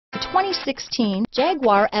2016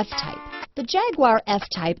 Jaguar F-Type. The Jaguar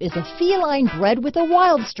F-Type is a feline bred with a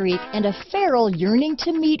wild streak and a feral yearning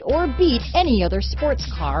to meet or beat any other sports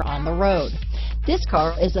car on the road. This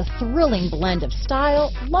car is a thrilling blend of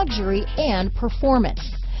style, luxury, and performance.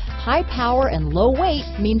 High power and low weight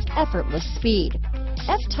means effortless speed.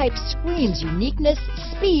 F-Type screams uniqueness,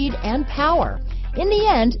 speed, and power. In the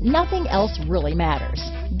end, nothing else really matters.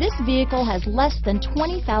 This vehicle has less than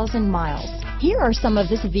 20,000 miles. Here are some of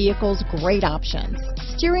this vehicle's great options: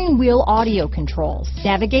 steering wheel audio controls,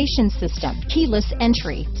 navigation system, keyless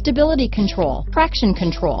entry, stability control, traction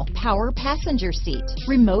control, power passenger seat,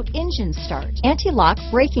 remote engine start, anti-lock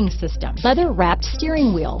braking system, leather-wrapped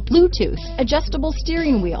steering wheel, Bluetooth, adjustable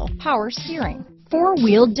steering wheel, power steering,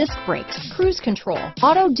 four-wheel disc brakes, cruise control,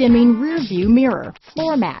 auto-dimming rear view mirror,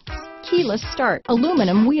 floor mats, keyless start,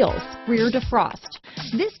 aluminum wheels, rear defrost.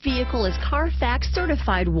 This vehicle is Carfax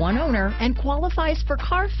certified one owner and qualifies for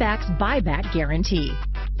Carfax buyback guarantee.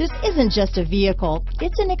 This isn't just a vehicle,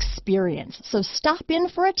 it's an experience, so stop in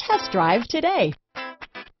for a test drive today.